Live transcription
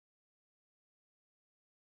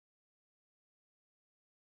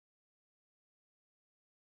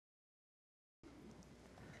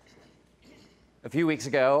A few weeks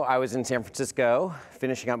ago, I was in San Francisco,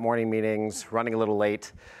 finishing up morning meetings, running a little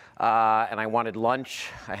late, and I wanted lunch.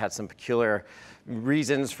 I had some peculiar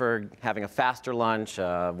reasons for having a faster lunch,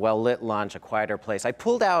 a well-lit lunch, a quieter place. I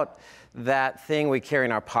pulled out that thing we carry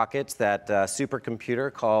in our pockets, that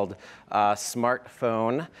supercomputer called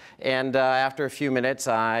smartphone, and after a few minutes,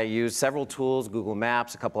 I used several tools, Google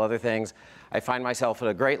Maps, a couple other things. I find myself at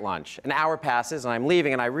a great lunch. An hour passes, and I'm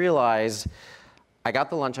leaving, and I realize I got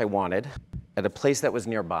the lunch I wanted at a place that was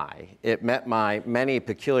nearby. It met my many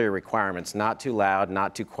peculiar requirements: not too loud,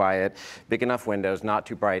 not too quiet, big enough windows, not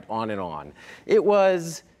too bright, on and on. It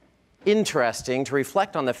was interesting to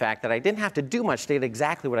reflect on the fact that I didn't have to do much to get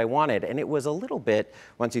exactly what I wanted, and it was a little bit,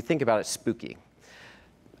 once you think about it, spooky.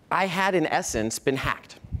 I had, in essence, been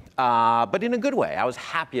hacked. But in a good way. I was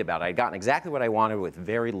happy about it. I'd gotten exactly what I wanted with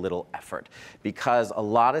very little effort, because a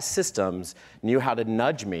lot of systems knew how to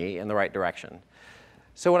nudge me in the right direction.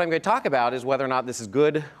 So what I'm going to talk about is whether or not this is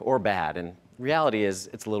good or bad, and reality is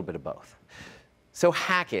it's a little bit of both. So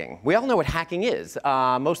hacking. We all know what hacking is.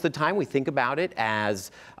 Most of the time we think about it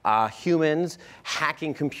as humans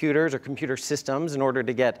hacking computers or computer systems in order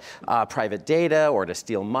to get private data, or to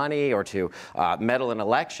steal money, or to meddle in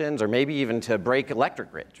elections, or maybe even to break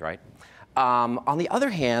electric grids, right? On the other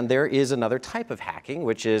hand, there is another type of hacking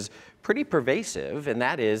which is pretty pervasive, and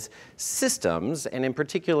that is systems, and in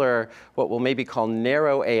particular what we'll maybe call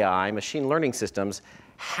narrow AI, machine learning systems,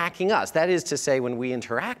 hacking us. That is to say, when we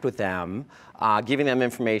interact with them, giving them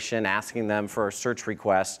information, asking them for search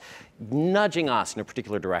requests, nudging us in a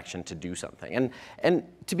particular direction to do something. And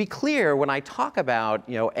to be clear, when I talk about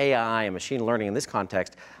AI and machine learning in this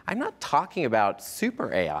context, I'm not talking about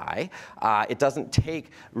super AI. It doesn't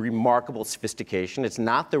take remarkable sophistication. It's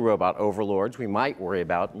not the robot overlords we might worry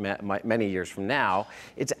about many years from now.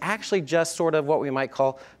 It's actually just sort of what we might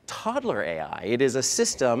call toddler AI. It is a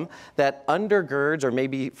system that undergirds or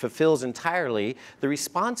maybe fulfills entirely the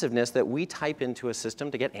responsiveness that we type into a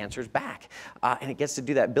system to get answers back. And it gets to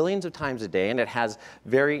do that billions of times a day, and it has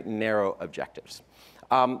very narrow objectives.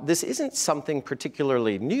 This isn't something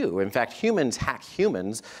particularly new. In fact, humans hack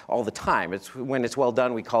humans all the time. When it's well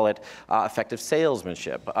done, we call it effective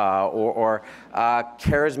salesmanship or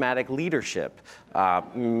charismatic leadership.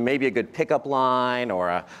 Maybe a good pickup line,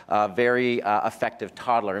 or a very effective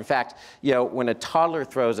toddler. In fact, when a toddler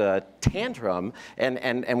throws a tantrum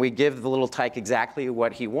and we give the little tyke exactly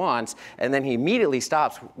what he wants, and then he immediately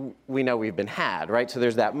stops, we know we've been had, right? So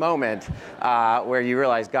there's that moment where you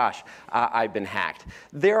realize, gosh, I've been hacked.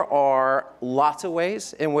 There are lots of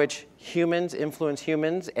ways in which humans influence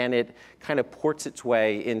humans, and it kind of ports its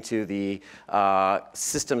way into the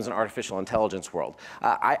systems and artificial intelligence world.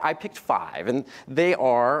 I picked 5, and they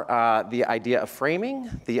are the idea of framing,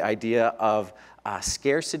 the idea of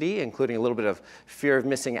scarcity, including a little bit of fear of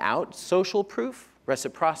missing out, social proof,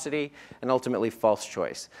 reciprocity, and ultimately false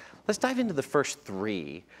choice. Let's dive into the first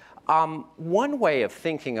 3. One way of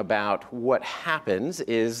thinking about what happens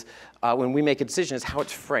is when we make a decision is how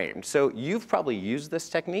it's framed. So you've probably used this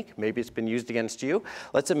technique. Maybe it's been used against you.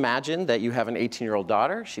 Let's imagine that you have an 18-year-old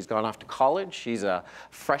daughter. She's gone off to college. She's a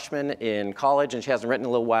freshman in college, and she hasn't written in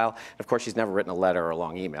a little while. And of course, she's never written a letter or a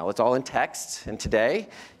long email. It's all in text. And today,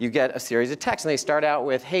 you get a series of texts. And they start out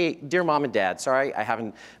with, hey, dear mom and dad, sorry I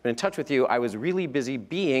haven't been in touch with you. I was really busy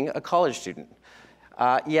being a college student.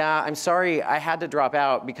 Yeah, I'm sorry, I had to drop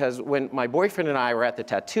out because when my boyfriend and I were at the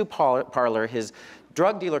tattoo parlor, his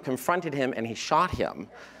drug dealer confronted him and he shot him.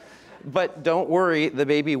 But don't worry, the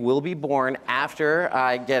baby will be born after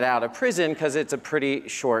I get out of prison, because it's a pretty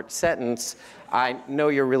short sentence. I know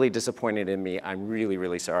you're really disappointed in me. I'm really,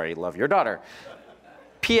 really sorry. Love, your daughter.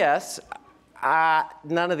 P.S.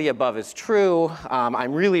 None of the above is true.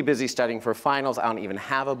 I'm really busy studying for finals. I don't even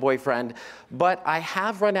have a boyfriend. But I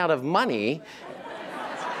have run out of money.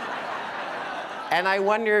 And I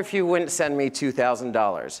wonder if you wouldn't send me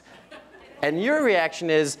 $2,000. And your reaction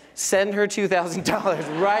is, send her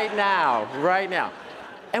 $2,000 right now, right now.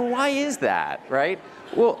 And why is that, right?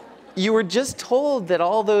 Well, you were just told that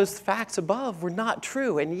all those facts above were not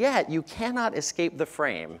true, and yet you cannot escape the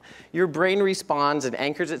frame. Your brain responds and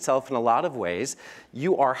anchors itself in a lot of ways.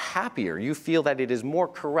 You are happier. You feel that it is more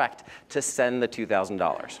correct to send the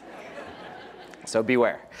 $2,000. So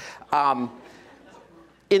beware.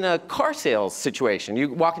 In a car sales situation,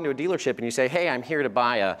 you walk into a dealership and you say, hey, I'm here to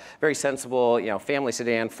buy a very sensible, family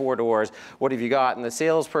sedan, 4 doors. What have you got? And the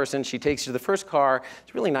salesperson, she takes you to the first car.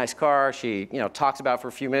 It's a really nice car. She, talks about it for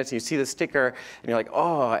a few minutes. And you see the sticker, and you're like,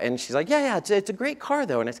 oh. And she's like, yeah, it's a great car,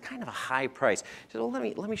 though, and it's kind of a high price. She says, well,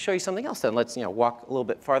 let me show you something else then. Let's, walk a little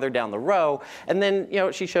bit farther down the row. And then,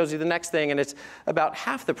 she shows you the next thing, and it's about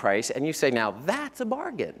half the price. And you say, now, that's a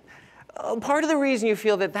bargain. Part of the reason you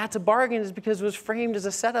feel that that's a bargain is because it was framed as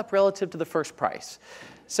a setup relative to the first price.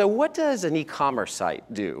 So what does an e-commerce site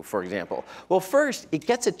do, for example? Well, first, it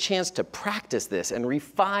gets a chance to practice this and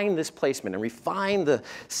refine this placement and refine the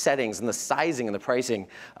settings and the sizing and the pricing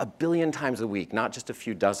 1 billion times a week, not just a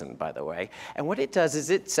few dozen, by the way. And what it does is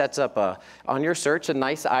it sets up, on your search, a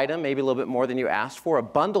nice item, maybe a little bit more than you asked for, a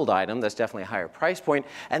bundled item that's definitely a higher price point,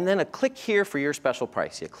 and then a click here for your special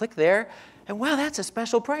price. You click there, and wow, that's a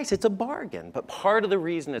special price. It's a bargain. But part of the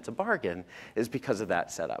reason it's a bargain is because of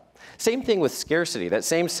that setup. Same thing with scarcity. That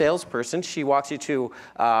same salesperson, she walks you to,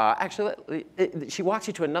 she walks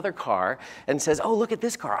you to another car and says, oh, look at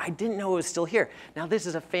this car. I didn't know it was still here. Now, this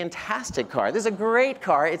is a fantastic car. This is a great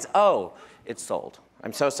car. It's sold.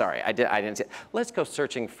 I'm so sorry. I didn't see it. Let's go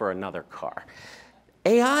searching for another car.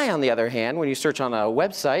 AI, on the other hand, when you search on a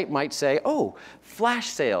website, might say, oh, flash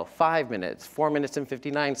sale, 5 minutes, 4 minutes and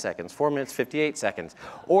 59 seconds, 4 minutes, 58 seconds.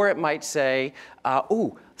 Or it might say,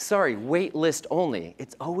 oh, sorry, wait list only.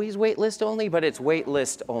 It's always wait list only, but it's wait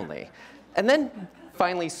list only. And then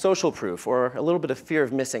finally, social proof, or a little bit of fear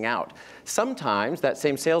of missing out. Sometimes that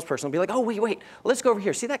same salesperson will be like, oh, wait, let's go over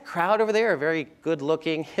here. See that crowd over there, very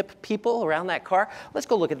good-looking, hip people around that car? Let's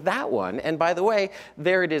go look at that one. And by the way,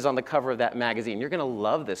 there it is on the cover of that magazine. You're going to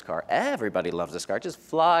love this car. Everybody loves this car. It just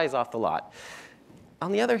flies off the lot.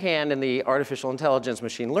 On the other hand, in the artificial intelligence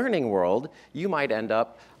machine learning world, you might end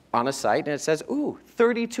up on a site and it says, ooh,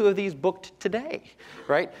 32 of these booked today,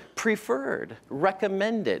 right? Preferred,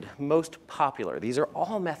 recommended, most popular. These are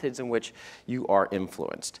all methods in which you are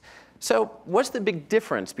influenced. So what's the big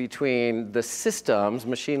difference between the systems,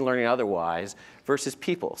 machine learning otherwise, versus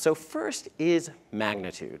people? So first is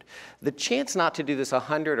magnitude. The chance not to do this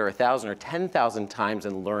 100 or 1,000 or 10,000 times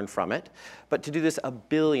and learn from it, but to do this 1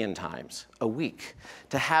 billion times a week,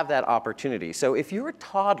 to have that opportunity. So if your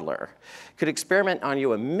toddler could experiment on you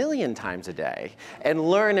 1 million times a day and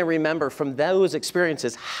learn and remember from those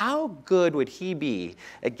experiences, how good would he be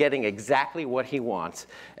at getting exactly what he wants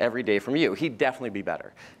every day from you? He'd definitely be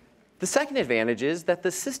better. The second advantage is that the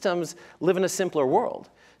systems live in a simpler world.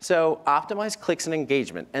 So optimize clicks and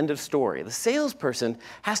engagement, end of story. The salesperson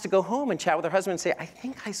has to go home and chat with her husband and say, I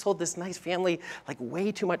think I sold this nice family like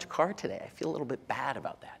way too much car today. I feel a little bit bad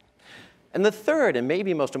about that. And the third, and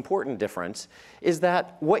maybe most important difference, is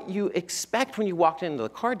that what you expect when you walked into the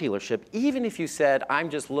car dealership, even if you said, I'm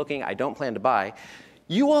just looking, I don't plan to buy,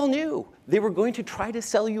 you all knew they were going to try to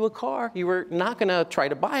sell you a car. You were not going to try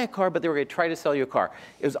to buy a car, but they were going to try to sell you a car.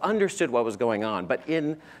 It was understood what was going on. But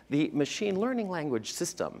in the machine learning language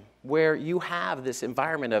system, where you have this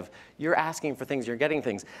environment of you're asking for things, you're getting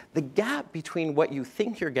things, the gap between what you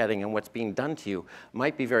think you're getting and what's being done to you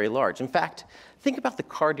might be very large. In fact, think about the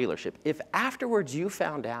car dealership. If afterwards you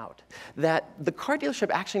found out that the car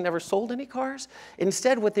dealership actually never sold any cars,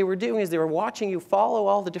 instead what they were doing is they were watching you follow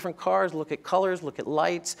all the different cars, look at colors, look at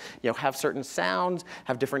lights, have certain sounds,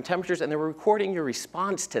 have different temperatures, and they were recording your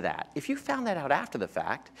response to that. If you found that out after the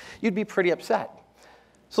fact, you'd be pretty upset.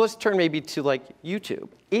 So let's turn maybe to like YouTube.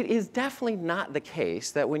 It is definitely not the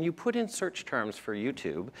case that when you put in search terms for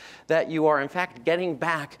YouTube, that you are in fact getting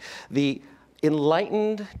back the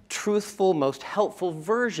enlightened, truthful, most helpful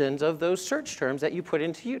versions of those search terms that you put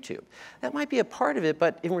into YouTube. That might be a part of it,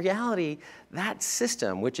 but in reality, that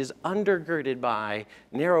system, which is undergirded by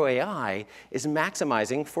narrow AI, is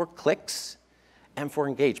maximizing for clicks and for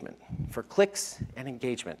engagement. For clicks and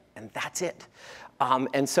engagement, and that's it.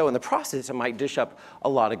 And so in the process, it might dish up a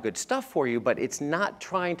lot of good stuff for you, but it's not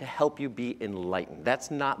trying to help you be enlightened.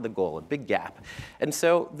 That's not the goal, a big gap. And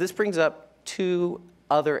so this brings up two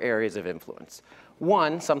other areas of influence.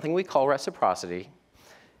 One, something we call reciprocity,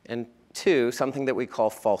 and two, something that we call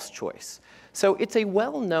false choice. So it's a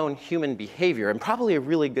well-known human behavior, and probably a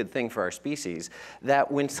really good thing for our species,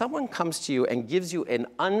 that when someone comes to you and gives you an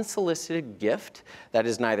unsolicited gift that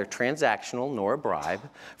is neither transactional nor a bribe,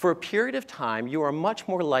 for a period of time, you are much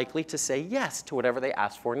more likely to say yes to whatever they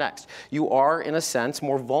ask for next. You are, in a sense,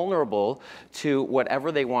 more vulnerable to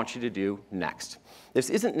whatever they want you to do next. This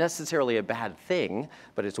isn't necessarily a bad thing,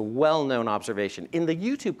 but it's a well-known observation. In the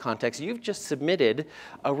YouTube context, you've just submitted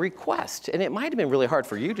a request, and it might have been really hard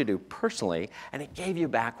for you to do personally, and it gave you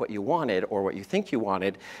back what you wanted or what you think you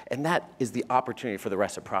wanted, and that is the opportunity for the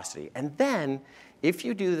reciprocity. And then, if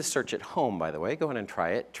you do the search at home, by the way, go ahead and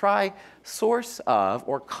try it. Try source of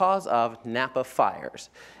or cause of Napa fires,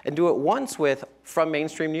 and do it once with from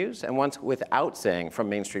mainstream news and once without saying from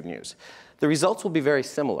mainstream news. The results will be very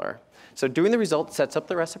similar. So doing the result sets up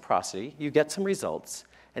the reciprocity. You get some results.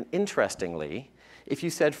 And interestingly, if you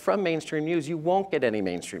said from mainstream news, you won't get any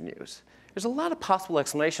mainstream news. There's a lot of possible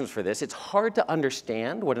explanations for this. It's hard to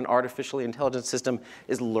understand what an artificially intelligent system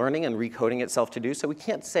is learning and recoding itself to do, so we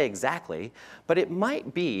can't say exactly. But it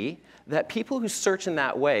might be that people who search in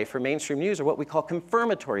that way for mainstream news are what we call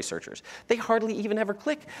confirmatory searchers. They hardly even ever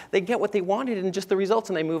click. They get what they wanted and just the results,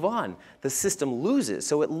 and they move on. The system loses,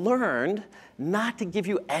 so it learned not to give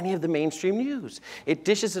you any of the mainstream news. It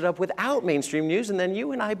dishes it up without mainstream news, and then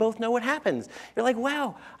you and I both know what happens. You're like,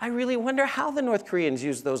 wow, I really wonder how the North Koreans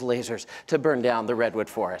use those lasers to burn down the redwood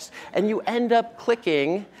forest. And you end up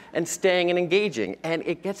clicking and staying and engaging. And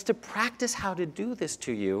it gets to practice how to do this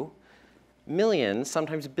to you millions,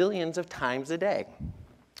 sometimes billions of times a day.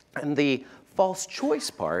 And the false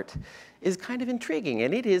choice part is kind of intriguing,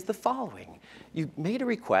 and it is the following. You made a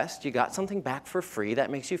request, you got something back for free,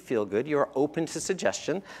 that makes you feel good, you're open to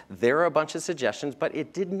suggestion, there are a bunch of suggestions, but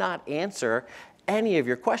it did not answer any of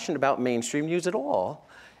your question about mainstream news at all.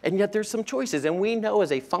 And yet there's some choices, and we know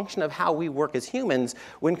as a function of how we work as humans,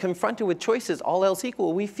 when confronted with choices, all else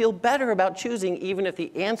equal, we feel better about choosing even if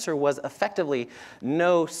the answer was effectively,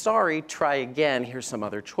 no, sorry, try again, here's some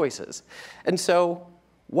other choices. And so,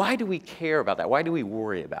 why do we care about that? Why do we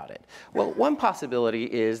worry about it? Well, one possibility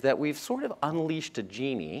is that we've sort of unleashed a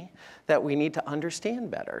genie that we need to understand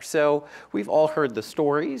better. So we've all heard the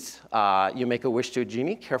stories. You make a wish to a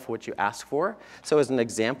genie, careful what you ask for. So as an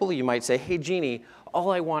example, you might say, hey, genie,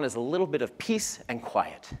 all I want is a little bit of peace and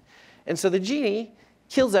quiet. And so the genie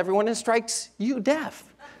kills everyone and strikes you deaf.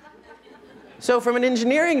 So from an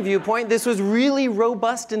engineering viewpoint, this was really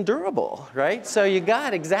robust and durable, right? So you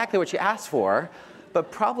got exactly what you asked for, but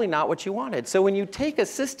probably not what you wanted. So when you take a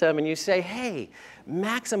system and you say, hey,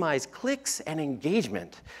 maximize clicks and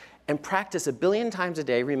engagement, and practice 1 billion times a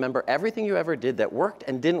day, remember everything you ever did that worked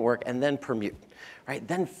and didn't work, and then permute, right?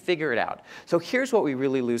 Then figure it out. So here's what we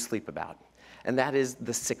really lose sleep about, and that is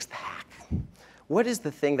the 6th hack. What is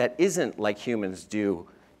the thing that isn't like humans do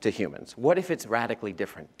to humans? What if it's radically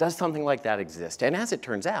different? Does something like that exist? And as it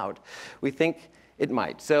turns out, we think it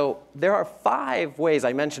might. So there are 5 ways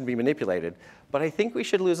I mentioned be manipulated, but I think we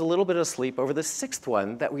should lose a little bit of sleep over the 6th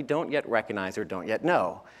one that we don't yet recognize or don't yet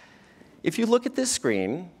know. If you look at this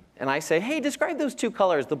screen, and I say, hey, describe those 2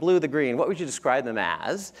 colors, the blue, the green, what would you describe them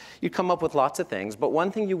as? You'd come up with lots of things, but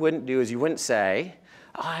one thing you wouldn't do is you wouldn't say,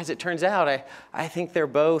 oh, as it turns out, I think they're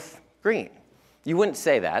both green. You wouldn't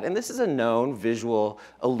say that, and this is a known visual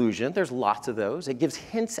illusion. There's lots of those. It gives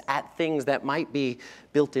hints at things that might be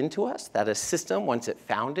built into us, that a system, once it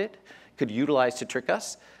found it, could utilize to trick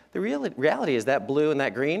us. The reality is that blue and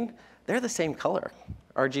that green, they're the same color,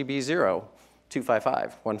 RGB 0,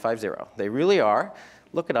 255, 150. They really are.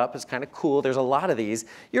 Look it up, it's kind of cool. There's a lot of these.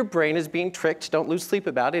 Your brain is being tricked, don't lose sleep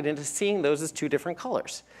about it, into seeing those as 2 different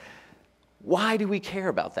colors. Why do we care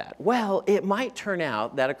about that? Well, it might turn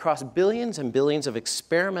out that across billions and billions of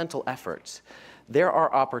experimental efforts, there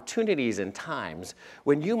are opportunities and times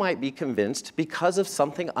when you might be convinced, because of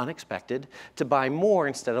something unexpected, to buy more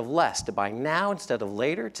instead of less, to buy now instead of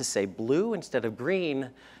later, to say blue instead of green,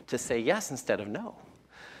 to say yes instead of no.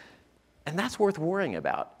 And that's worth worrying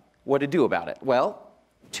about. What to do about it? Well,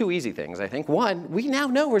 2 easy things, I think. One, we now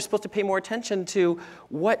know we're supposed to pay more attention to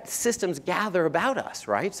what systems gather about us,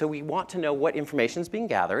 right? So we want to know what information is being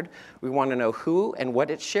gathered. We want to know who and what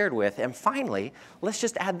it's shared with. And finally, let's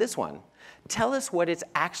just add this one. Tell us what it's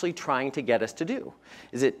actually trying to get us to do.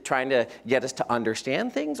 Is it trying to get us to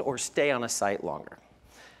understand things or stay on a site longer?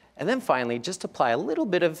 And then finally, just apply a little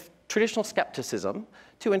bit of traditional skepticism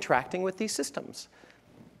to interacting with these systems.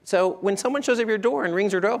 So when someone shows up your door and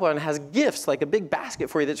rings your doorbell and has gifts, like a big basket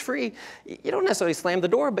for you that's free, you don't necessarily slam the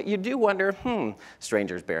door, but you do wonder,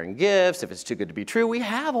 strangers bearing gifts, if it's too good to be true. We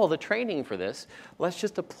have all the training for this. Let's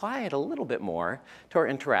just apply it a little bit more to our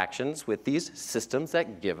interactions with these systems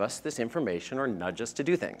that give us this information or nudge us to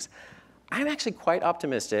do things. I'm actually quite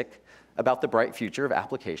optimistic about the bright future of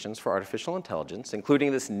applications for artificial intelligence,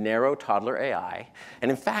 including this narrow toddler AI.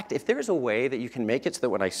 And in fact, if there's a way that you can make it so that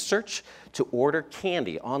when I search to order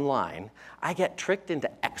candy online, I get tricked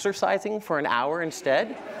into exercising for an hour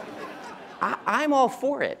instead, I'm all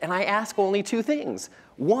for it. And I ask only 2 things.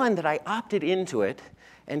 1, that I opted into it,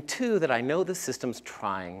 and 2, that I know the system's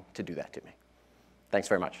trying to do that to me. Thanks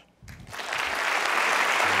very much.